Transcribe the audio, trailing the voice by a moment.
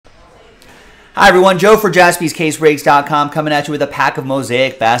Hi, everyone. Joe for JaspysCaseBreaks.com coming at you with a pack of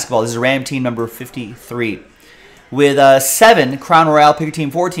Mosaic basketball. This is Ram team number 53 with 7 Crown Royale Picker Team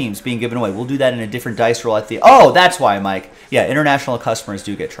 4 teams being given away. We'll do that in a different dice roll at the... Oh, that's why, Mike. Yeah, international customers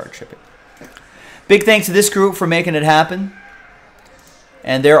do get charged shipping. Big thanks to this group for making it happen.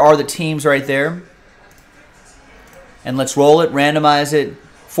 And there are the teams right there. And let's roll it, randomize it,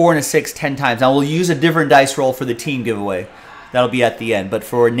 4 and a 6, 10 times. Now, we'll use a different dice roll for the team giveaway. That'll be at the end. But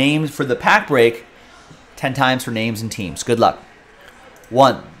for names for the pack break, 10 times for names and teams. Good luck.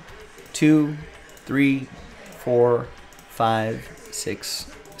 1, 2, 3, 4, 5,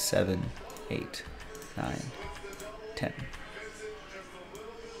 6, 7, 8, 9, 10.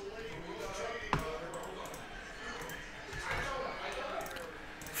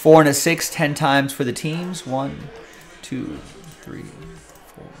 Four and a 6, 10 times for the teams. 1, 2, 3,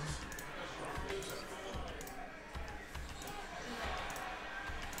 4.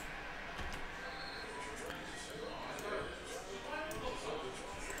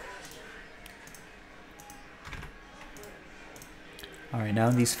 All right, now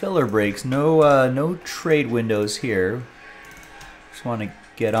in these filler breaks, no trade windows here. Just want to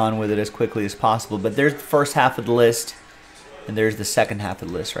get on with it as quickly as possible. But there's the first half of the list, and there's the second half of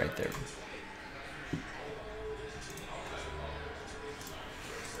the list right there.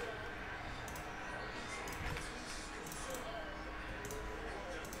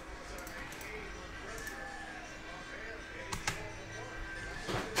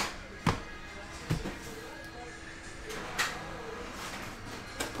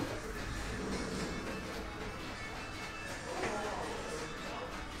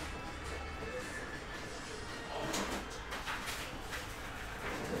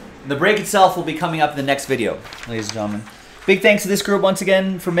 The break itself will be coming up in the next video, ladies and gentlemen. Big thanks to this group once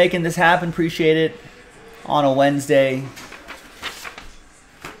again for making this happen. Appreciate it on a Wednesday.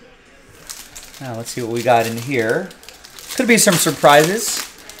 Now let's see what we got in here. Could be some surprises.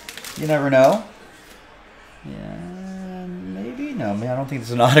 You never know. Yeah, maybe. No, I don't think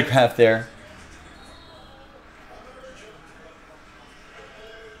there's an autograph there.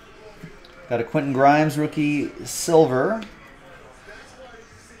 Got a Quentin Grimes rookie silver.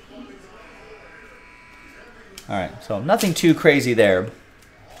 All right, so nothing too crazy there.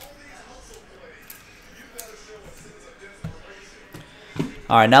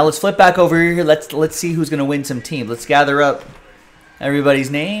 All right, now let's flip back over here. Let's see who's going to win some teams. Let's gather up everybody's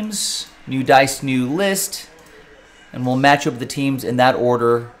names, new dice, new list, and we'll match up the teams in that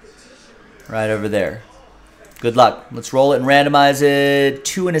order right over there. Good luck. Let's roll it and randomize it.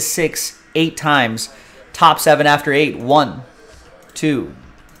 2 and a 6, 8 times. Top 7 after 8. 1, 2,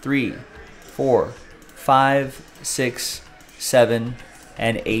 3, 4, 5, 6, 7,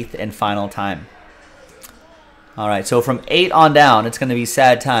 and 8th and final time. All right, so from 8 on down, it's going to be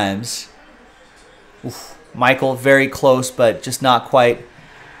sad times. Oof, Michael, very close, but just not quite.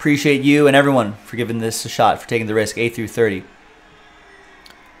 Appreciate you and everyone for giving this a shot, for taking the risk, 8 through 30.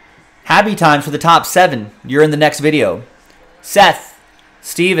 Happy times for the top 7. You're in the next video. Seth,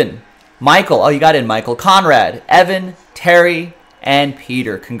 Steven, Michael. Oh, you got in, Michael. Conrad, Evan, Terry, and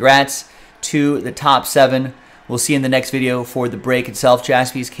Peter. Congrats to the top 7. We'll see you in the next video for the break itself.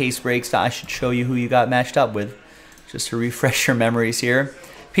 Jaspy's Case Breaks. I should show you who you got matched up with, just to refresh your memories here.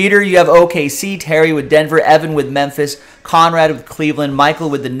 Peter, you have OKC. Terry with Denver. Evan with Memphis. Conrad with Cleveland.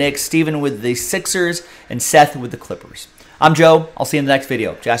 Michael with the Knicks. Steven with the Sixers. And Seth with the Clippers. I'm Joe. I'll see you in the next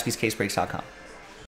video. JaspysCaseBreaks.com.